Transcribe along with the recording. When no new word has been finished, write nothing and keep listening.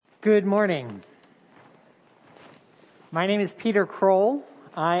Good morning. My name is Peter Kroll.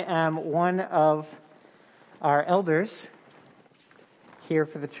 I am one of our elders here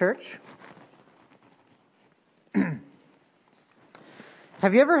for the church.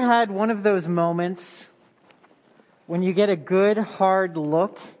 Have you ever had one of those moments when you get a good hard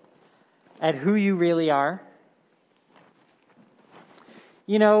look at who you really are?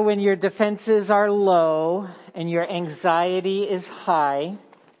 You know, when your defenses are low and your anxiety is high,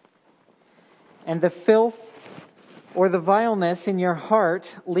 and the filth or the vileness in your heart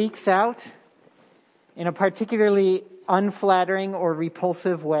leaks out in a particularly unflattering or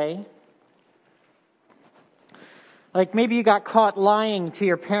repulsive way. Like maybe you got caught lying to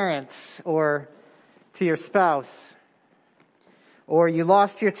your parents or to your spouse. Or you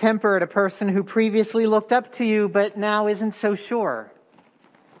lost your temper at a person who previously looked up to you but now isn't so sure.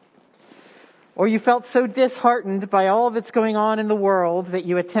 Or you felt so disheartened by all that's going on in the world that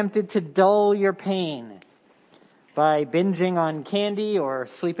you attempted to dull your pain by binging on candy or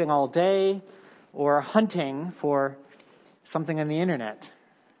sleeping all day or hunting for something on the internet.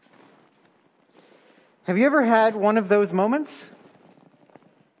 Have you ever had one of those moments?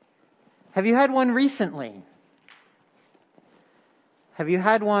 Have you had one recently? Have you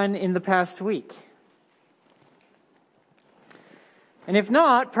had one in the past week? And if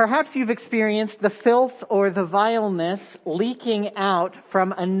not, perhaps you've experienced the filth or the vileness leaking out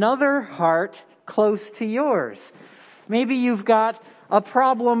from another heart close to yours. Maybe you've got a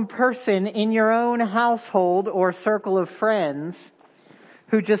problem person in your own household or circle of friends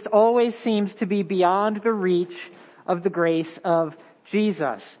who just always seems to be beyond the reach of the grace of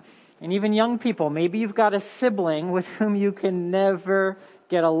Jesus. And even young people, maybe you've got a sibling with whom you can never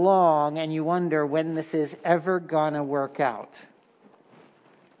get along and you wonder when this is ever gonna work out.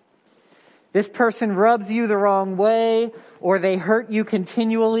 This person rubs you the wrong way, or they hurt you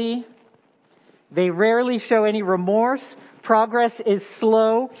continually. They rarely show any remorse. Progress is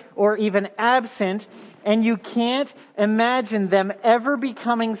slow or even absent, and you can't imagine them ever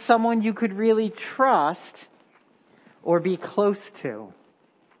becoming someone you could really trust or be close to.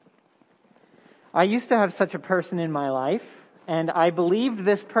 I used to have such a person in my life, and I believed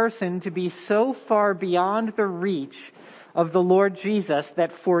this person to be so far beyond the reach of the Lord Jesus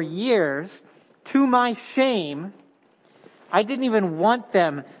that for years, to my shame, I didn't even want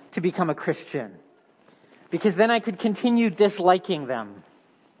them to become a Christian, because then I could continue disliking them.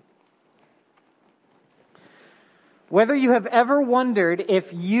 Whether you have ever wondered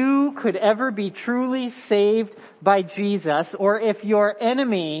if you could ever be truly saved by Jesus, or if your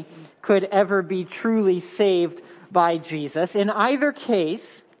enemy could ever be truly saved by Jesus, in either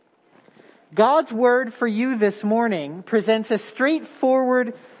case, God's word for you this morning presents a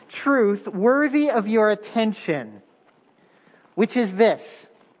straightforward truth worthy of your attention, which is this: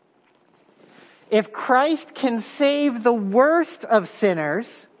 if Christ can save the worst of sinners,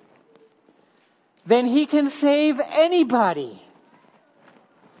 then He can save anybody.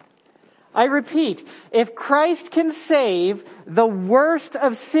 I repeat, if Christ can save the worst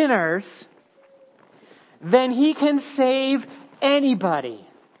of sinners, then He can save anybody.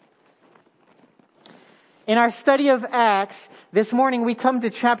 In our study of Acts, this morning we come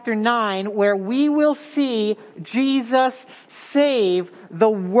to chapter 9, where we will see Jesus save the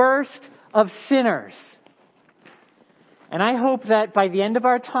worst of sinners. And I hope that by the end of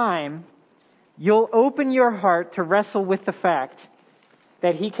our time, you'll open your heart to wrestle with the fact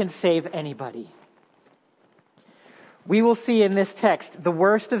that He can save anybody. We will see in this text, the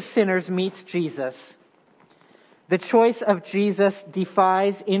worst of sinners meets Jesus. The choice of Jesus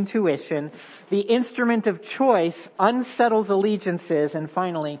defies intuition. The instrument of choice unsettles allegiances. And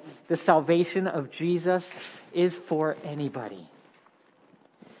finally, the salvation of Jesus is for anybody.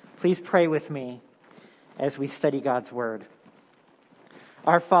 Please pray with me as we study God's Word.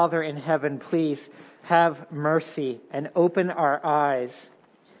 Our Father in heaven, please have mercy and open our eyes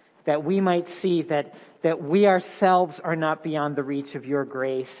that we might see that we ourselves are not beyond the reach of your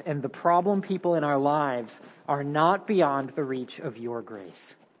grace, and the problem people in our lives are not beyond the reach of your grace.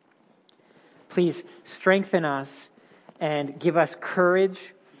 Please strengthen us and give us courage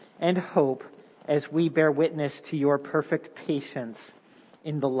and hope as we bear witness to your perfect patience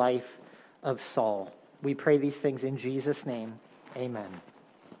in the life of Saul. We pray these things in Jesus' name. Amen.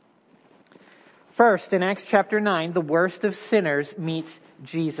 First, in Acts chapter 9, the worst of sinners meets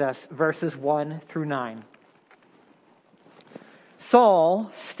Jesus, verses 1 through 9.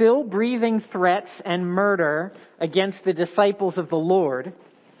 Saul, still breathing threats and murder against the disciples of the Lord,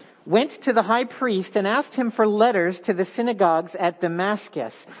 went to the high priest and asked him for letters to the synagogues at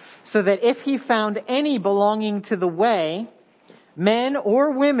Damascus, so that if he found any belonging to the way, men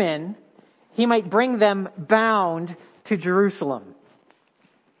or women, he might bring them bound to Jerusalem.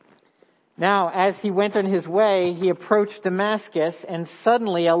 Now, as he went on his way, he approached Damascus, and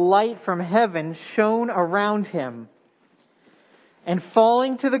suddenly a light from heaven shone around him. And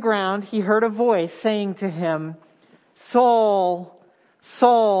falling to the ground, he heard a voice saying to him, "Saul,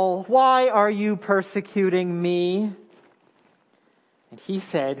 Saul, why are you persecuting me?" And he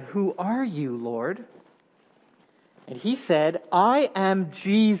said, "Who are you, Lord?" And he said, "I am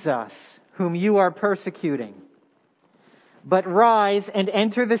Jesus, whom you are persecuting. But rise and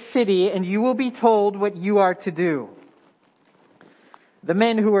enter the city, and you will be told what you are to do." The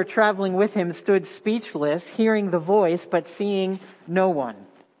men who were traveling with him stood speechless, hearing the voice, but seeing no one.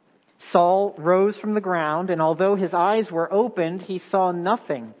 Saul rose from the ground, and although his eyes were opened, he saw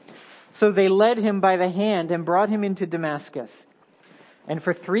nothing. So they led him by the hand and brought him into Damascus. And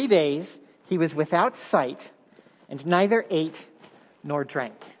for 3 days he was without sight, and neither ate nor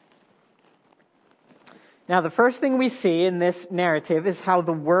drank. Now, the first thing we see in this narrative is how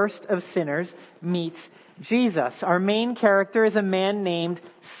the worst of sinners meets Jesus. Our main character is a man named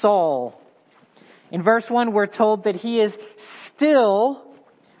Saul. In verse 1, we're told that he is still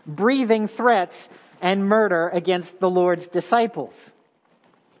breathing threats and murder against the Lord's disciples.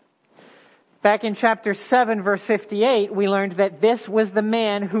 Back in chapter 7, verse 58, we learned that this was the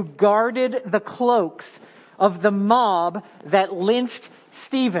man who guarded the cloaks of the mob that lynched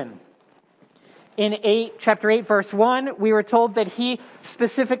Stephen. In chapter 8, verse 1, we were told that he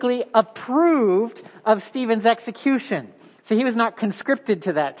specifically approved of Stephen's execution. So he was not conscripted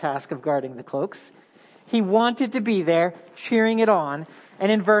to that task of guarding the cloaks. He wanted to be there, cheering it on.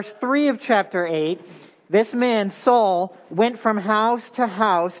 And in verse 3 of chapter 8, this man, Saul, went from house to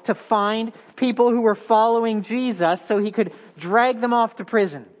house to find people who were following Jesus so he could drag them off to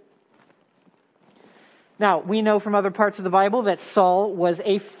prison. Now, we know from other parts of the Bible that Saul was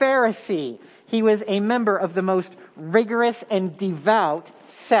a Pharisee. He was a member of the most rigorous and devout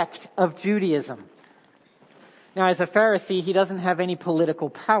sect of Judaism. Now, as a Pharisee, he doesn't have any political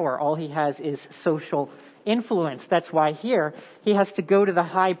power. All he has is social influence. That's why here he has to go to the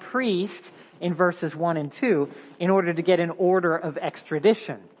high priest in verses 1 and 2 in order to get an order of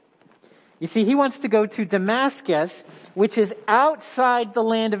extradition. You see, he wants to go to Damascus, which is outside the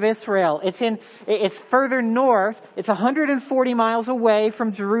land of Israel. It's further north. It's 140 miles away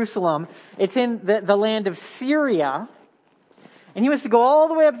from Jerusalem. It's in the land of Syria. And he wants to go all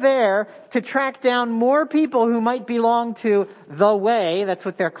the way up there to track down more people who might belong to the way. That's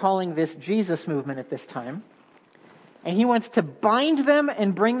what they're calling this Jesus movement at this time. And he wants to bind them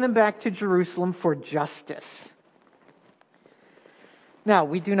and bring them back to Jerusalem for justice. Now,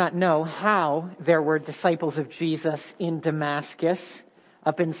 we do not know how there were disciples of Jesus in Damascus,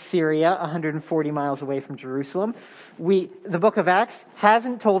 up in Syria, 140 miles away from Jerusalem. The book of Acts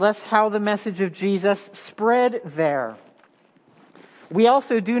hasn't told us how the message of Jesus spread there. We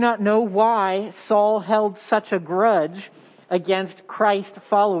also do not know why Saul held such a grudge against Christ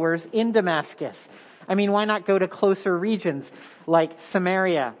followers in Damascus. I mean, why not go to closer regions like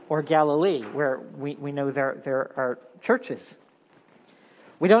Samaria or Galilee, where we know there are churches?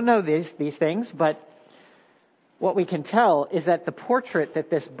 We don't know these things, but what we can tell is that the portrait that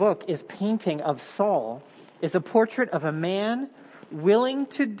this book is painting of Saul is a portrait of a man willing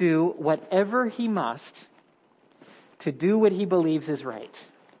to do whatever he must to do what he believes is right.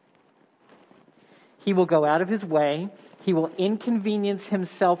 He will go out of his way. He will inconvenience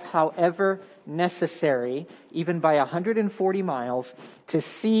himself however necessary, even by 140 miles, to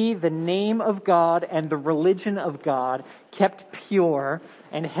see the name of God and the religion of God kept pure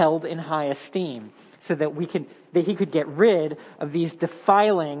and held in high esteem, so that he could get rid of these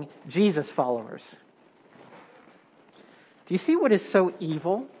defiling Jesus followers. Do you see what is so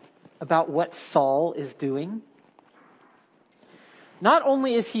evil about what Saul is doing? Not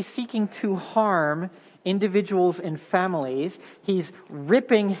only is he seeking to harm individuals and families, he's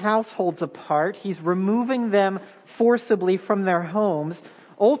ripping households apart, he's removing them forcibly from their homes,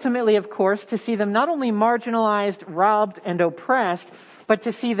 ultimately, of course, to see them not only marginalized, robbed, and oppressed, but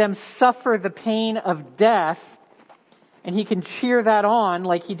to see them suffer the pain of death, and he can cheer that on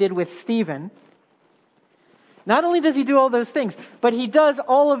like he did with Stephen. Not only does he do all those things, but he does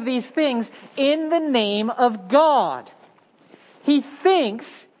all of these things in the name of God. He thinks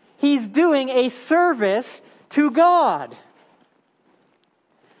he's doing a service to God.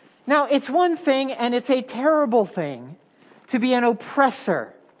 Now, it's one thing, and it's a terrible thing, to be an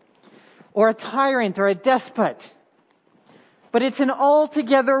oppressor or a tyrant or a despot. But it's an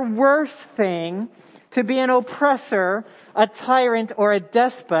altogether worse thing to be an oppressor, a tyrant, or a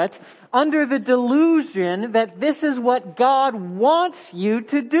despot under the delusion that this is what God wants you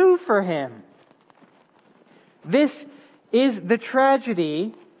to do for Him. This is the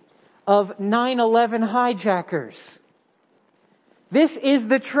tragedy of 9/11 hijackers. This is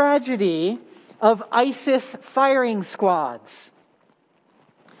the tragedy of ISIS firing squads.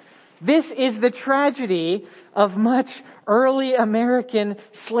 This is the tragedy of much early American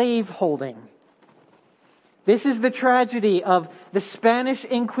slaveholding. This is the tragedy of the Spanish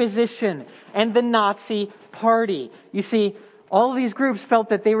Inquisition and the Nazi Party. You see, all of these groups felt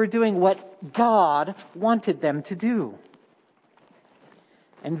that they were doing what God wanted them to do.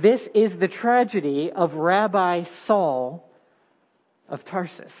 And this is the tragedy of Rabbi Saul of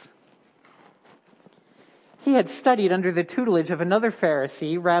Tarsus. He had studied under the tutelage of another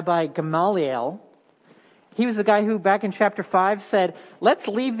Pharisee, Rabbi Gamaliel. He was the guy who, back in chapter 5, said, let's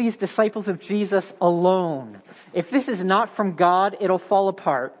leave these disciples of Jesus alone. If this is not from God, it'll fall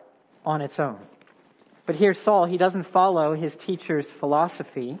apart on its own. But here Saul, he doesn't follow his teacher's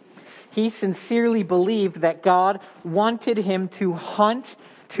philosophy. He sincerely believed that God wanted him to hunt,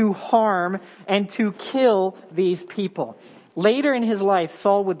 to harm, and to kill these people. Later in his life,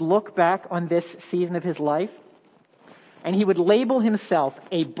 Saul would look back on this season of his life, and he would label himself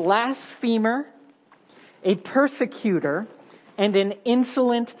a blasphemer, a persecutor, and an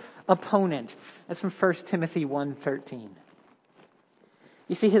insolent opponent. That's from 1 Timothy 1:13.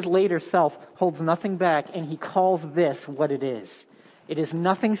 You see, his later self holds nothing back, and he calls this what it is. It is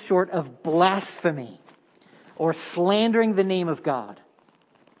nothing short of blasphemy or slandering the name of God.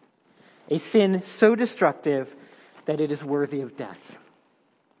 A sin so destructive that it is worthy of death.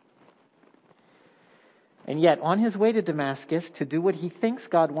 And yet, on his way to Damascus to do what he thinks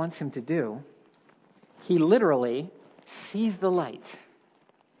God wants him to do, he literally sees the light.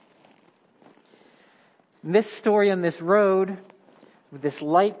 And this story on this road, with this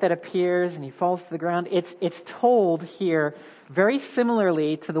light that appears and he falls to the ground, it's told here very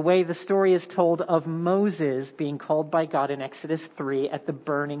similarly to the way the story is told of Moses being called by God in Exodus 3 at the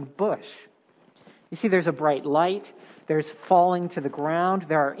burning bush. You see, there's a bright light, there's falling to the ground,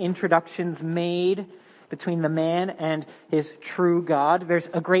 there are introductions made between the man and his true God. There's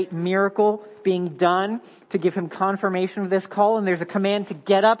a great miracle being done to give him confirmation of this call, and there's a command to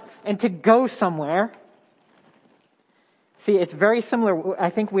get up and to go somewhere. See, it's very similar.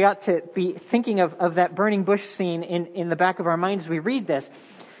 I think we ought to be thinking of that burning bush scene in the back of our minds as we read this.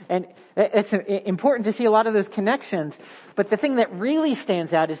 And it's important to see a lot of those connections. But the thing that really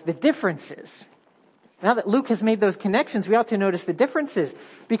stands out is the differences. Now that Luke has made those connections, we ought to notice the differences.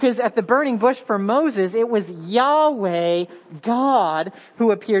 Because at the burning bush for Moses, it was Yahweh, God,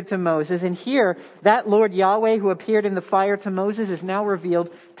 who appeared to Moses. And here, that Lord Yahweh who appeared in the fire to Moses is now revealed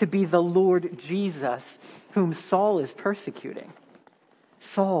to be the Lord Jesus, whom Saul is persecuting.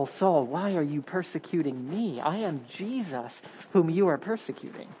 Saul, Saul, why are you persecuting me? I am Jesus, whom you are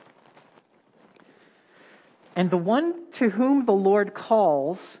persecuting. And the one to whom the Lord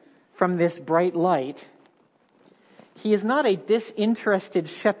calls from this bright light, he is not a disinterested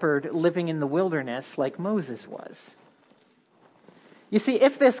shepherd living in the wilderness like Moses was. You see,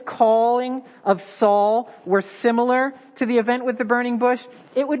 if this calling of Saul were similar to the event with the burning bush,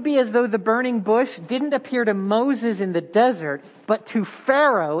 it would be as though the burning bush didn't appear to Moses in the desert, but to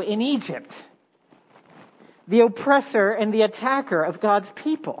Pharaoh in Egypt, the oppressor and the attacker of God's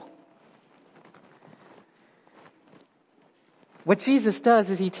people. What Jesus does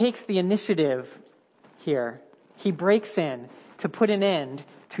is he takes the initiative here. He breaks in to put an end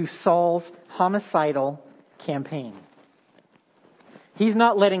to Saul's homicidal campaign. He's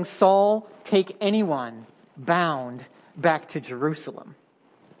not letting Saul take anyone bound back to Jerusalem.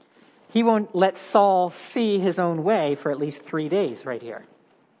 He won't let Saul see his own way for at least 3 days right here.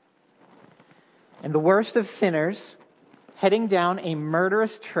 And the worst of sinners, heading down a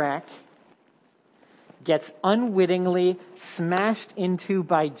murderous track, gets unwittingly smashed into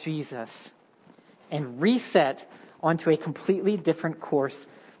by Jesus and reset onto a completely different course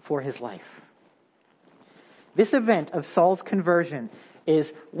for his life. This event of Saul's conversion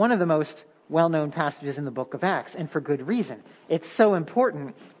is one of the most well-known passages in the book of Acts, and for good reason. It's so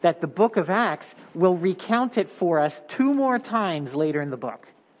important that the book of Acts will recount it for us 2 more times later in the book.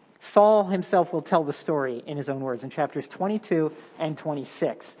 Saul himself will tell the story in his own words in chapters 22 and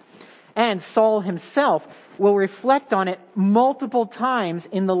 26. And Saul himself will reflect on it multiple times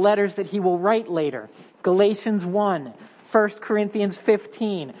in the letters that he will write later. Galatians 1, 1 Corinthians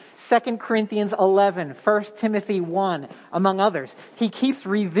 15, 2 Corinthians 11, 1 Timothy 1, among others. He keeps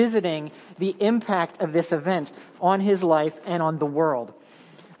revisiting the impact of this event on his life and on the world.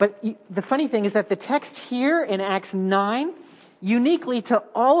 But the funny thing is that the text here in Acts 9, uniquely to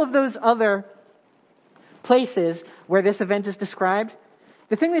all of those other places where this event is described,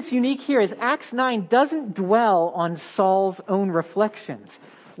 the thing that's unique here is Acts 9 doesn't dwell on Saul's own reflections.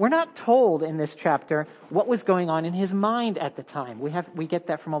 We're not told in this chapter what was going on in his mind at the time. We get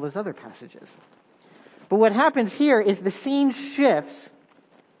that from all those other passages. But what happens here is the scene shifts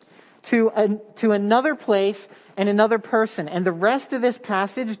to another place and another person. And the rest of this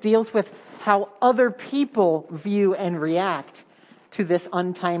passage deals with how other people view and react to this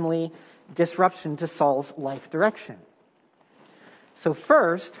untimely disruption to Saul's life direction. So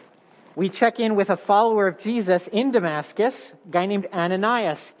first, we check in with a follower of Jesus in Damascus, a guy named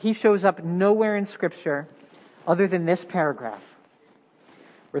Ananias. He shows up nowhere in Scripture other than this paragraph,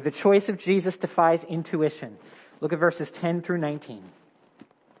 where the choice of Jesus defies intuition. Look at verses 10 through 19.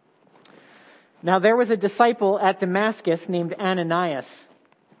 Now there was a disciple at Damascus named Ananias.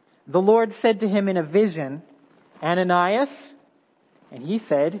 The Lord said to him in a vision, Ananias? And he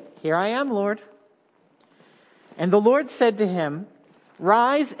said, Here I am, Lord. And the Lord said to him,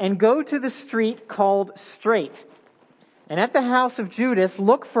 Rise and go to the street called Straight. And at the house of Judas,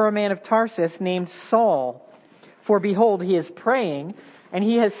 look for a man of Tarsus named Saul. For behold, he is praying, and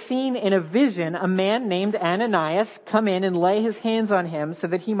he has seen in a vision a man named Ananias come in and lay his hands on him so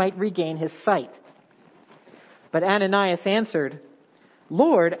that he might regain his sight. But Ananias answered,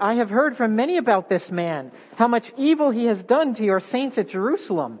 Lord, I have heard from many about this man, how much evil he has done to your saints at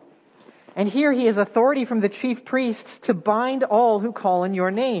Jerusalem. And here he has authority from the chief priests to bind all who call on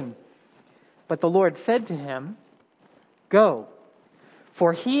your name. But the Lord said to him, Go,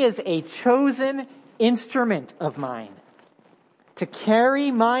 for he is a chosen instrument of mine, to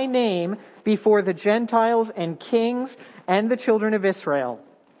carry my name before the Gentiles and kings and the children of Israel.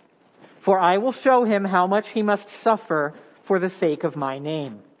 For I will show him how much he must suffer for the sake of my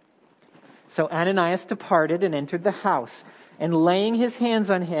name. So Ananias departed and entered the house, and laying his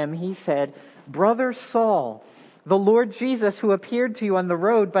hands on him, he said, Brother Saul, the Lord Jesus who appeared to you on the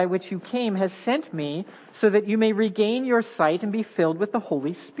road by which you came has sent me so that you may regain your sight and be filled with the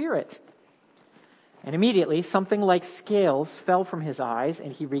Holy Spirit. And immediately something like scales fell from his eyes,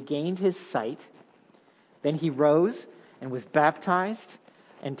 and he regained his sight. Then he rose and was baptized,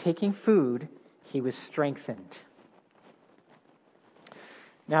 and taking food, he was strengthened.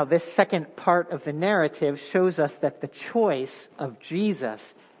 Now, this second part of the narrative shows us that the choice of Jesus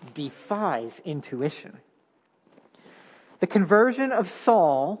defies intuition. The conversion of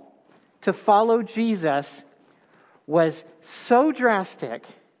Saul to follow Jesus was so drastic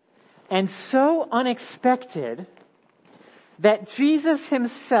and so unexpected that Jesus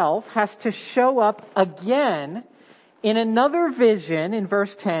himself has to show up again in another vision in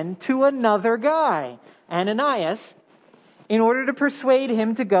verse 10 to another guy, Ananias, in order to persuade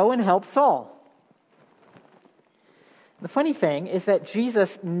him to go and help Saul. The funny thing is that Jesus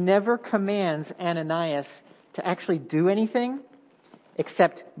never commands Ananias to actually do anything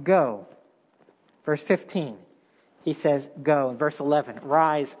except go. Verse 15, he says, go. In verse 11,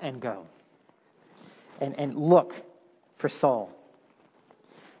 rise and go. And look for Saul.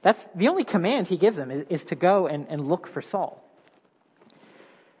 That's the only command he gives him is to go and look for Saul.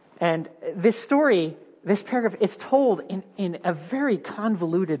 And this story, this paragraph, it's told in a very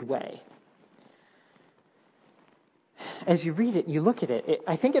convoluted way. As you read it, you look at it,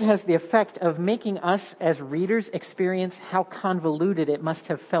 I think it has the effect of making us as readers experience how convoluted it must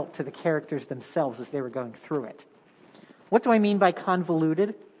have felt to the characters themselves as they were going through it. What do I mean by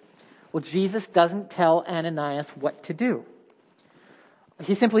convoluted? Well, Jesus doesn't tell Ananias what to do.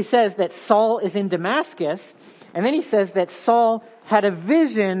 He simply says that Saul is in Damascus, and then he says that Saul had a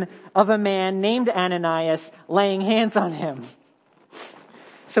vision of a man named Ananias laying hands on him.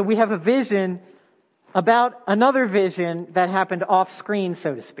 So we have a vision about another vision that happened off screen,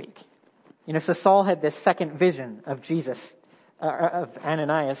 so to speak. So Saul had this second vision of Jesus, of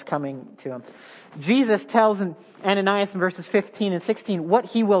Ananias coming to him. Jesus tells Ananias in verses 15 and 16 what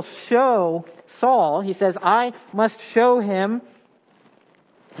he will show Saul. He says, I must show him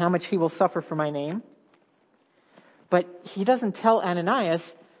how much he will suffer for my name. But he doesn't tell Ananias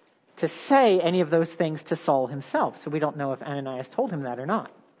to say any of those things to Saul himself. So we don't know if Ananias told him that or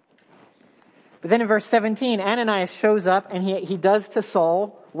not. But then in verse 17, Ananias shows up and he does to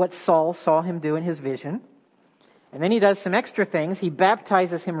Saul what Saul saw him do in his vision. And then he does some extra things. He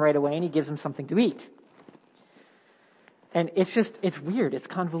baptizes him right away and he gives him something to eat. And it's weird. It's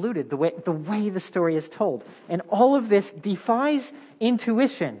convoluted, the way the story is told. And all of this defies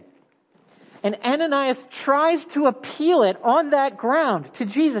intuition. And Ananias tries to appeal it on that ground to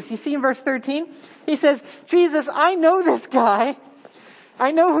Jesus. You see in verse 13, he says, Jesus, I know this guy.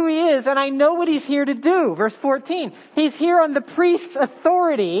 I know who he is and I know what he's here to do. Verse 14. He's here on the priest's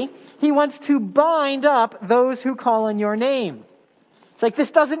authority. He wants to bind up those who call on your name. It's like,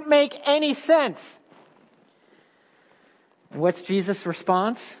 this doesn't make any sense. And what's Jesus'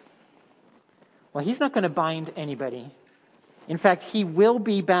 response? Well, he's not going to bind anybody. In fact, he will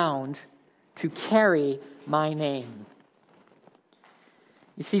be bound to carry my name.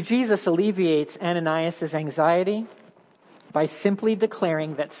 You see, Jesus alleviates Ananias' anxiety by simply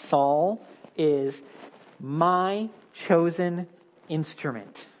declaring that Saul is my chosen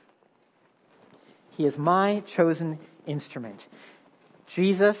instrument. He is my chosen instrument.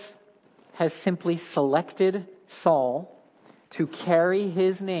 Jesus has simply selected Saul to carry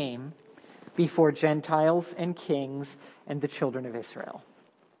his name before Gentiles and kings and the children of Israel.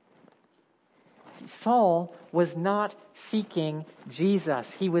 See, Saul was not seeking Jesus.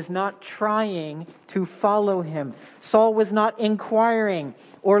 He was not trying to follow him. Saul was not inquiring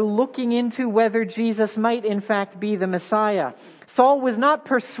or looking into whether Jesus might in fact be the Messiah. Saul was not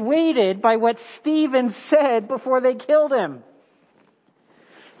persuaded by what Stephen said before they killed him.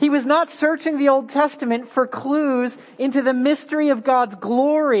 He was not searching the Old Testament for clues into the mystery of God's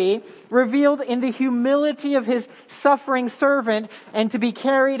glory revealed in the humility of his suffering servant and to be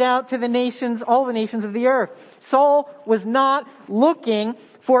carried out to the nations, all the nations of the earth. Saul was not looking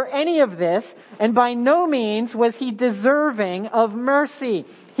for any of this, and by no means was he deserving of mercy.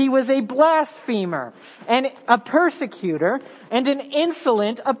 He was a blasphemer and a persecutor and an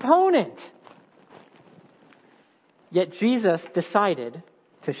insolent opponent. Yet Jesus decided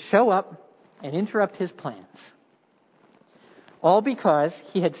to show up and interrupt his plans. All because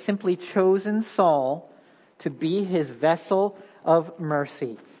he had simply chosen Saul to be his vessel of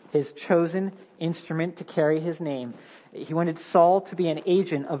mercy, his chosen instrument to carry his name. He wanted Saul to be an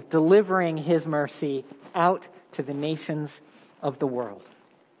agent of delivering his mercy out to the nations of the world.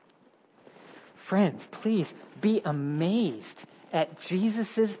 Friends, please be amazed at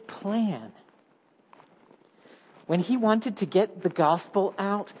Jesus' plan. When he wanted to get the gospel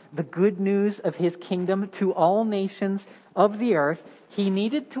out, the good news of his kingdom to all nations of the earth, he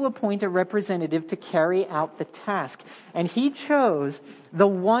needed to appoint a representative to carry out the task. And he chose the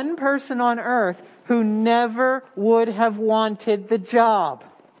one person on earth who never would have wanted the job.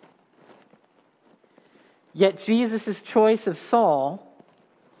 Yet Jesus' choice of Saul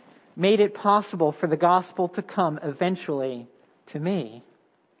made it possible for the gospel to come eventually to me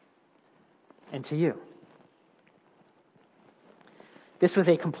and to you. This was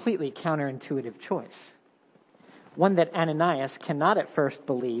a completely counterintuitive choice. One that Ananias cannot at first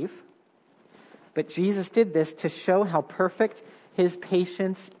believe. But Jesus did this to show how perfect his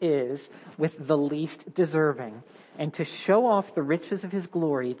patience is with the least deserving, and to show off the riches of his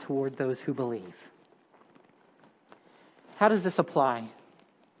glory toward those who believe. How does this apply?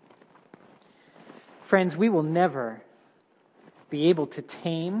 Friends, we will never be able to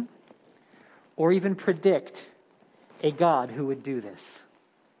tame or even predict a God who would do this.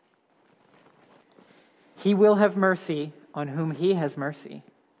 He will have mercy on whom he has mercy,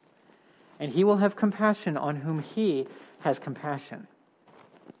 and he will have compassion on whom he has compassion.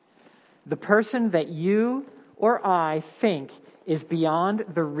 The person that you or I think is beyond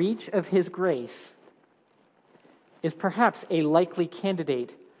the reach of his grace is perhaps a likely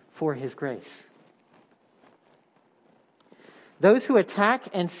candidate for his grace. Those who attack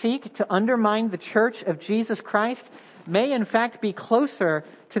and seek to undermine the church of Jesus Christ may in fact be closer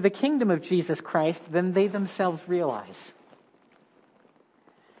to the kingdom of Jesus Christ than they themselves realize.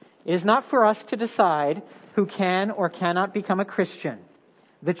 It is not for us to decide who can or cannot become a Christian.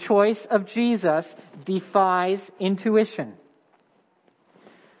 The choice of Jesus defies intuition.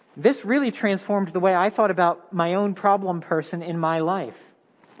 This really transformed the way I thought about my own problem person in my life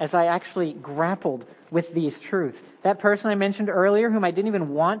as I actually grappled with these truths. That person I mentioned earlier, whom I didn't even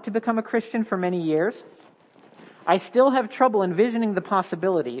want to become a Christian for many years, I still have trouble envisioning the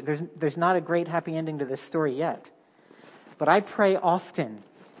possibility. There's not a great happy ending to this story yet. But I pray often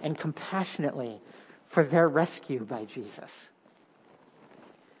and compassionately for their rescue by Jesus.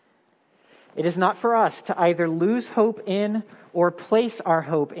 It is not for us to either lose hope in or place our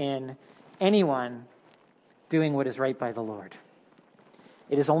hope in anyone doing what is right by the Lord.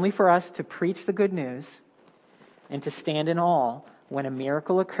 It is only for us to preach the good news and to stand in awe when a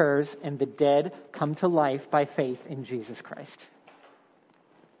miracle occurs and the dead come to life by faith in Jesus Christ.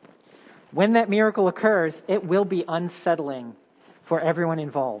 When that miracle occurs, it will be unsettling for everyone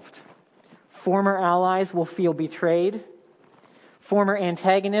involved. Former allies will feel betrayed. Former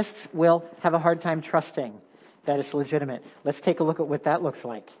antagonists will have a hard time trusting that it's legitimate. Let's take a look at what that looks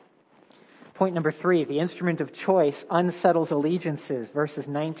like. Point number 3, the instrument of choice unsettles allegiances, verses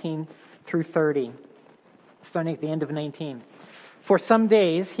 19 through 30, starting at the end of 19. For some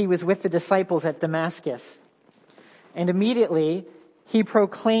days he was with the disciples at Damascus, and immediately he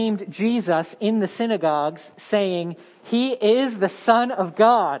proclaimed Jesus in the synagogues, saying, "He is the Son of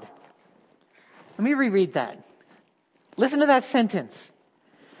God." Let me reread that. Listen to that sentence.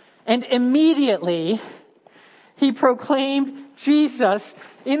 And immediately he proclaimed Jesus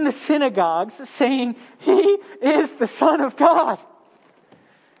in the synagogues, saying, "He is the Son of God."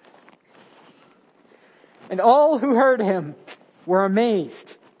 And all who heard him were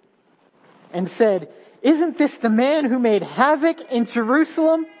amazed and said, "Isn't this the man who made havoc in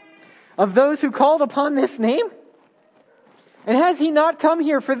Jerusalem of those who called upon this name? And has he not come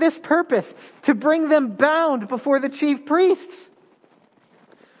here for this purpose, to bring them bound before the chief priests?"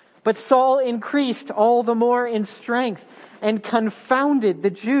 But Saul increased all the more in strength and confounded the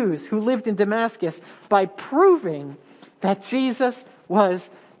Jews who lived in Damascus by proving that Jesus was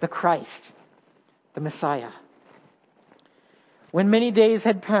the Christ, the Messiah. When many days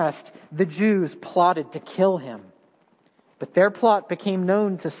had passed, the Jews plotted to kill him. But their plot became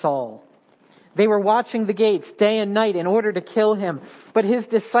known to Saul. They were watching the gates day and night in order to kill him. But his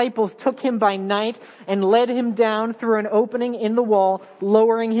disciples took him by night and led him down through an opening in the wall,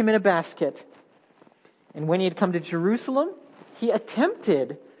 lowering him in a basket. And when he had come to Jerusalem, he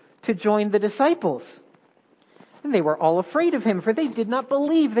attempted to join the disciples. And they were all afraid of him, for they did not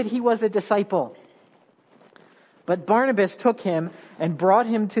believe that he was a disciple. But Barnabas took him and brought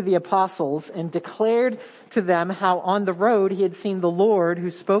him to the apostles and declared to them how on the road he had seen the Lord who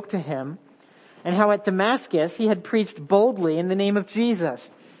spoke to him, and how at Damascus he had preached boldly in the name of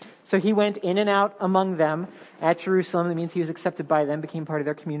Jesus. So he went in and out among them at Jerusalem. That means he was accepted by them, became part of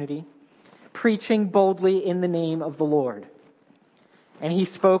their community, preaching boldly in the name of the Lord. And he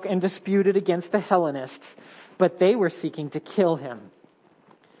spoke and disputed against the Hellenists, but they were seeking to kill him.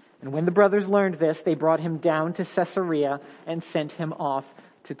 And when the brothers learned this, they brought him down to Caesarea and sent him off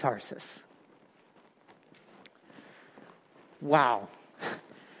to Tarsus. Wow.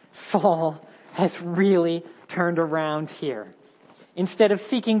 Saul has really turned around here. Instead of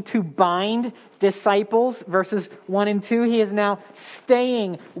seeking to bind disciples, verses 1 and 2, he is now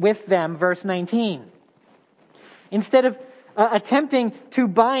staying with them, verse 19. Instead of attempting to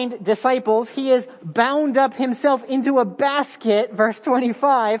bind disciples, he is bound up himself into a basket, verse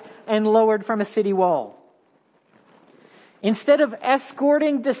 25, and lowered from a city wall. Instead of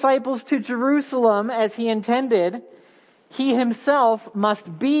escorting disciples to Jerusalem as he intended, he himself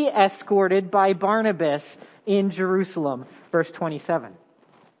must be escorted by Barnabas in Jerusalem, verse 27.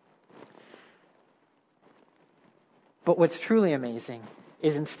 But what's truly amazing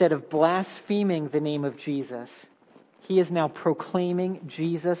is instead of blaspheming the name of Jesus, he is now proclaiming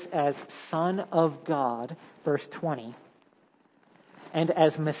Jesus as Son of God, verse 20, and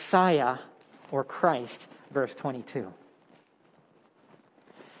as Messiah or Christ, verse 22.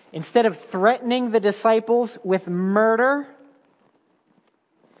 Instead of threatening the disciples with murder,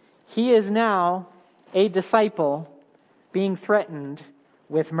 he is now a disciple being threatened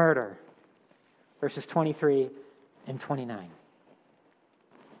with murder, verses 23 and 29.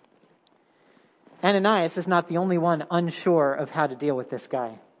 Ananias is not the only one unsure of how to deal with this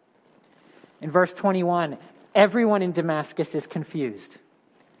guy. In verse 21, everyone in Damascus is confused,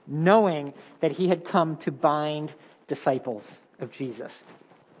 knowing that he had come to bind disciples of Jesus.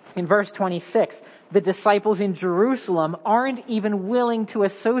 In verse 26, the disciples in Jerusalem aren't even willing to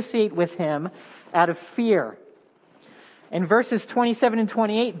associate with him out of fear. In verses 27 and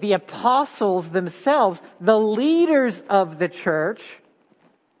 28, the apostles themselves, the leaders of the church,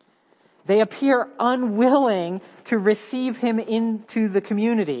 they appear unwilling to receive him into the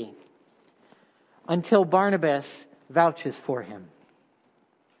community until Barnabas vouches for him.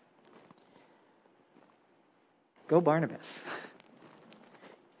 Go Barnabas.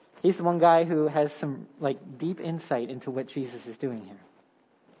 He's the one guy who has some deep insight into what Jesus is doing here.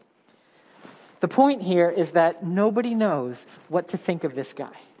 The point here is that nobody knows what to think of this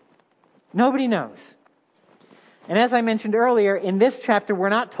guy. Nobody knows. And as I mentioned earlier, in this chapter, we're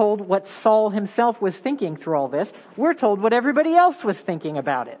not told what Saul himself was thinking through all this. We're told what everybody else was thinking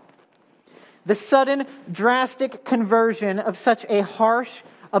about it. The sudden, drastic conversion of such a harsh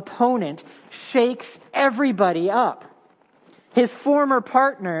opponent shakes everybody up. His former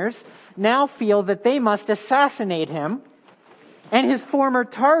partners now feel that they must assassinate him, and his former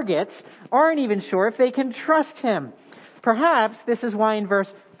targets aren't even sure if they can trust him. Perhaps this is why in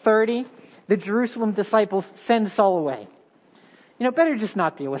verse 30, the Jerusalem disciples send Saul away. Better just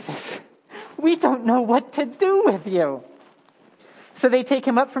not deal with this. We don't know what to do with you. So they take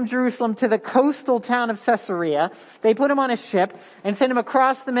him up from Jerusalem to the coastal town of Caesarea. They put him on a ship and send him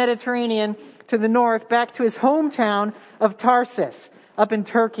across the Mediterranean to the north back to his hometown of Tarsus up in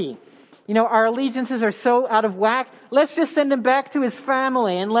Turkey. You know, our allegiances are so out of whack. Let's just send him back to his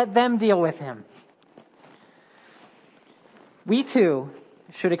family and let them deal with him. We too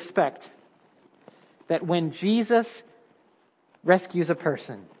should expect that when Jesus rescues a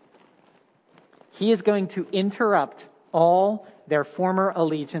person, he is going to interrupt all their former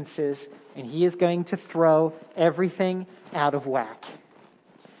allegiances, and he is going to throw everything out of whack.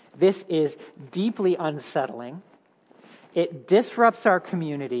 This is deeply unsettling. It disrupts our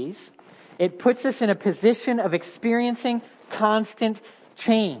communities. It puts us in a position of experiencing constant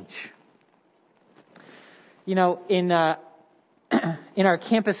change. You know, in our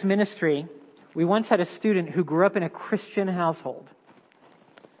campus ministry, we once had a student who grew up in a Christian household.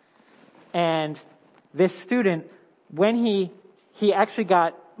 And this student, when he actually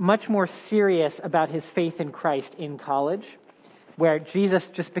got much more serious about his faith in Christ in college, where Jesus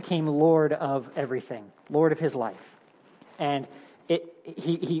just became Lord of everything, Lord of his life. And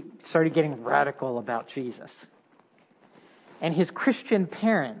he started getting radical about Jesus. And his Christian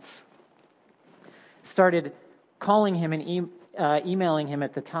parents started calling him and emailing him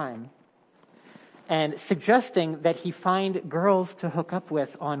at the time and suggesting that he find girls to hook up with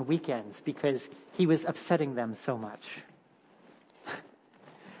on weekends because he was upsetting them so much.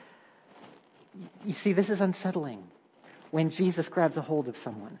 You see, this is unsettling when Jesus grabs a hold of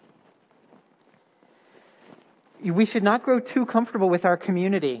someone. We should not grow too comfortable with our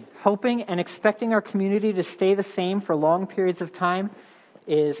community. Hoping and expecting our community to stay the same for long periods of time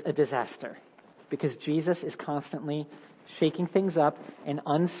is a disaster, because Jesus is constantly shaking things up and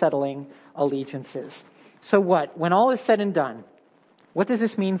unsettling allegiances. So what? When all is said and done, what does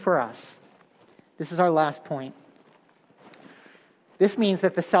this mean for us? This is our last point. This means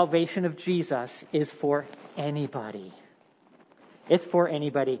that the salvation of Jesus is for anybody. It's for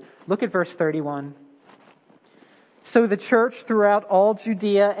anybody. Look at verse 31. So the church throughout all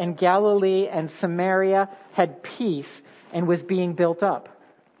Judea and Galilee and Samaria had peace and was being built up.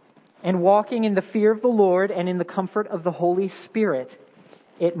 And walking in the fear of the Lord and in the comfort of the Holy Spirit,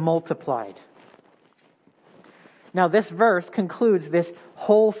 it multiplied. Now this verse concludes this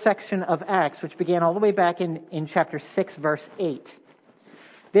whole section of Acts, which began all the way back in chapter 6, verse 8.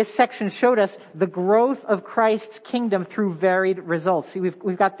 This section showed us the growth of Christ's kingdom through varied results. See,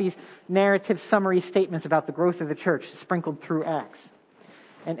 we've got these narrative summary statements about the growth of the church sprinkled through Acts.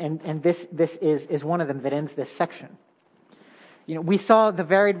 And this is one of them that ends this section. You know, we saw the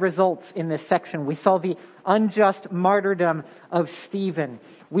varied results in this section. We saw the unjust martyrdom of Stephen.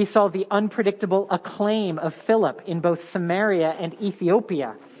 We saw the unpredictable acclaim of Philip in both Samaria and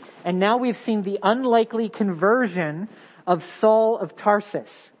Ethiopia. And now we've seen the unlikely conversion of Saul of Tarsus.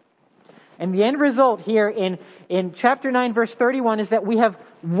 And the end result here in chapter 9, verse 31 is that we have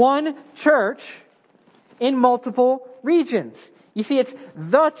one church in multiple regions. You see, it's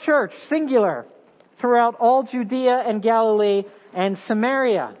the church, singular, throughout all Judea and Galilee and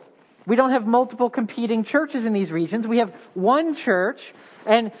Samaria. We don't have multiple competing churches in these regions. We have one church,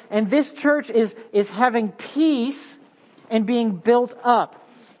 and this church is having peace and being built up.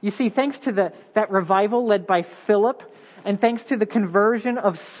 You see, thanks to that revival led by Philip, and thanks to the conversion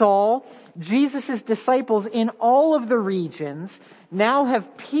of Saul, Jesus' disciples in all of the regions now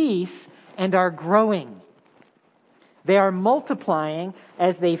have peace and are growing. They are multiplying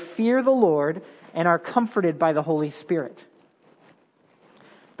as they fear the Lord and are comforted by the Holy Spirit.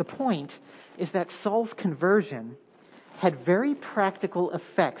 The point is that Saul's conversion had very practical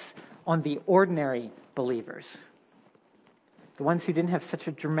effects on the ordinary believers, the ones who didn't have such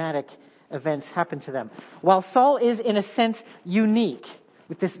a dramatic events happen to them. While Saul is, in a sense, unique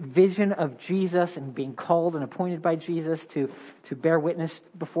with this vision of Jesus and being called and appointed by Jesus to bear witness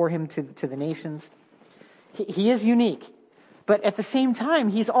before him to the nations, he is unique. But at the same time,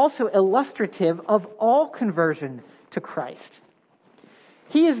 he's also illustrative of all conversion to Christ.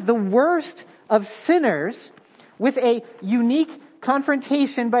 He is the worst of sinners with a unique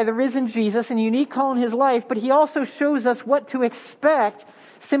confrontation by the risen Jesus and a unique call in his life, but he also shows us what to expect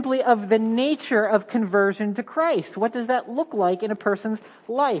simply of the nature of conversion to Christ. What does that look like in a person's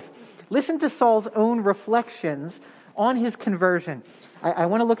life? Listen to Saul's own reflections on his conversion. I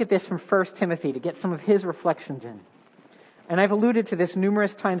want to look at this from 1 Timothy to get some of his reflections in. And I've alluded to this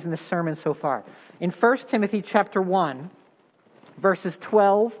numerous times in the sermon so far. In 1 Timothy chapter 1, verses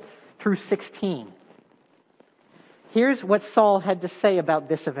 12 through 16. Here's what Saul had to say about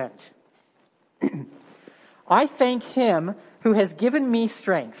this event. I thank him who has given me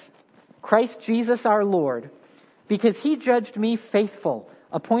strength, Christ Jesus our Lord, because he judged me faithful,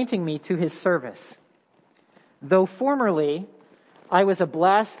 appointing me to his service. Though formerly I was a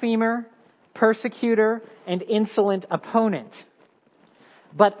blasphemer, persecutor, and insolent opponent.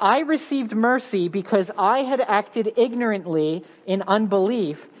 But I received mercy because I had acted ignorantly in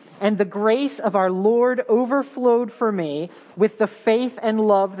unbelief, and the grace of our Lord overflowed for me with the faith and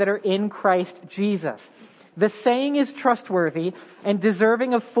love that are in Christ Jesus. The saying is trustworthy and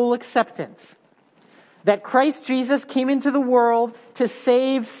deserving of full acceptance, that Christ Jesus came into the world to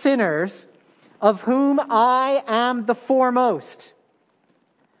save sinners, of whom I am the foremost.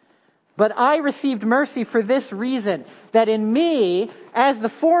 But I received mercy for this reason, that in me, as the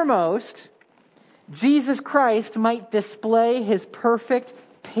foremost, Jesus Christ might display his perfect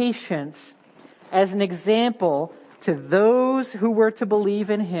patience as an example to those who were to believe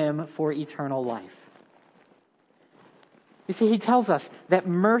in him for eternal life. You see, he tells us that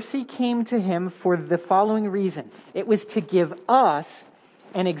mercy came to him for the following reason. It was to give us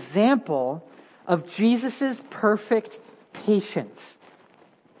an example of Jesus' perfect patience.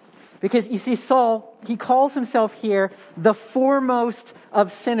 Because you see, Saul, he calls himself here the foremost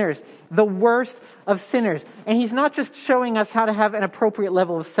of sinners, the worst of sinners. And he's not just showing us how to have an appropriate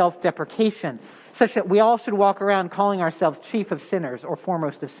level of self-deprecation, such that we all should walk around calling ourselves chief of sinners or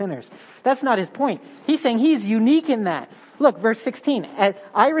foremost of sinners. That's not his point. He's saying he's unique in that. Look, verse 16,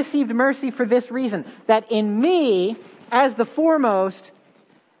 I received mercy for this reason, that in me, as the foremost,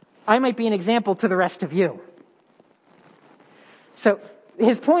 I might be an example to the rest of you. So,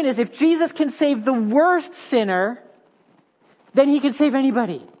 his point is, if Jesus can save the worst sinner, then he can save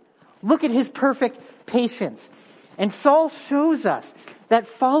anybody. Look at his perfect patience. And Saul shows us that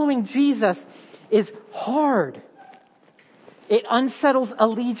following Jesus is hard. It unsettles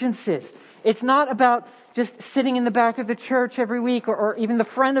allegiances. It's not about just sitting in the back of the church every week or even the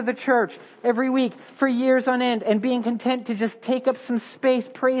front of the church every week for years on end and being content to just take up some space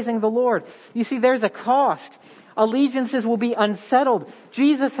praising the Lord. You see, there's a cost. Allegiances will be unsettled.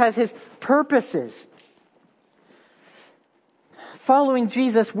 Jesus has his purposes. Following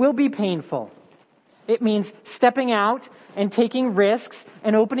Jesus will be painful. It means stepping out and taking risks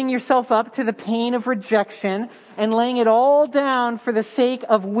and opening yourself up to the pain of rejection and laying it all down for the sake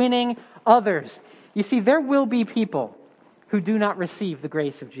of winning others. You see, there will be people who do not receive the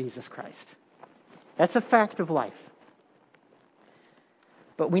grace of Jesus Christ. That's a fact of life.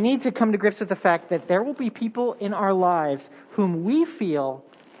 But we need to come to grips with the fact that there will be people in our lives whom we feel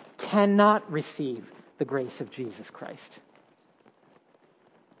cannot receive the grace of Jesus Christ.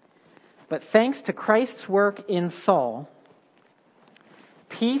 But thanks to Christ's work in Saul,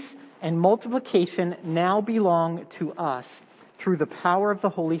 peace and multiplication now belong to us through the power of the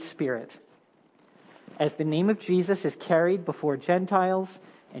Holy Spirit, as the name of Jesus is carried before Gentiles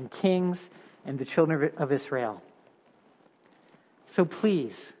and kings and the children of Israel. So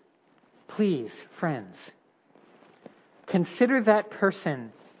please, friends, consider that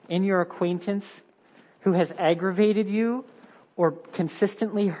person in your acquaintance who has aggravated you or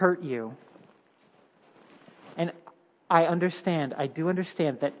consistently hurt you. And I do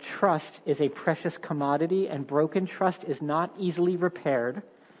understand that trust is a precious commodity and broken trust is not easily repaired.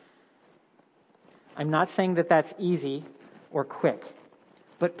 I'm not saying that that's easy or quick,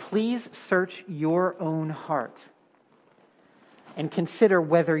 but please search your own heart and consider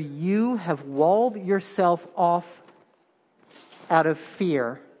whether you have walled yourself off out of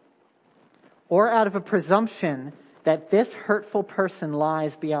fear or out of a presumption that this hurtful person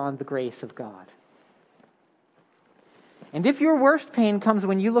lies beyond the grace of God. And if your worst pain comes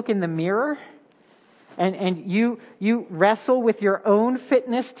when you look in the mirror and you wrestle with your own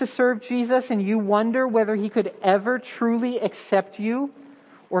fitness to serve Jesus and you wonder whether he could ever truly accept you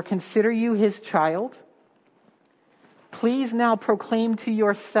or consider you his child, please now proclaim to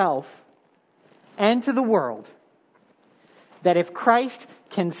yourself and to the world that if Christ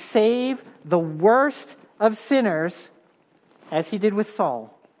can save the worst of sinners, as he did with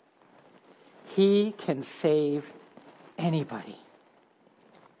Saul, he can save anybody.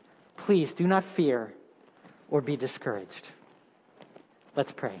 Please do not fear or be discouraged.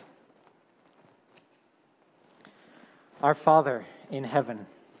 Let's pray. Our Father in heaven,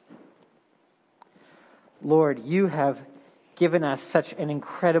 Lord, you have given us such an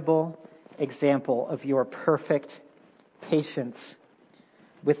incredible example of your perfect patience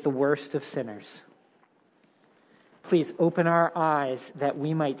with the worst of sinners. Please open our eyes that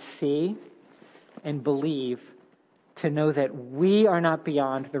we might see and believe, to know that we are not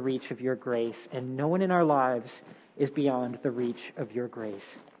beyond the reach of your grace and no one in our lives is beyond the reach of your grace.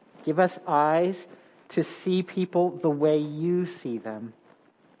 Give us eyes to see people the way you see them.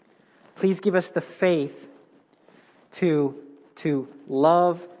 Please give us the faith to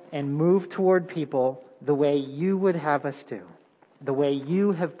love and move toward people the way you would have us do, the way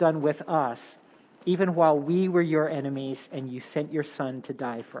you have done with us, even while we were your enemies and you sent your Son to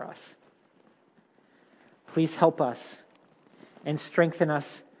die for us. Please help us and strengthen us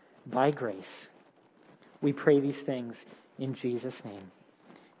by grace. We pray these things in Jesus' name.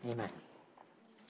 Amen.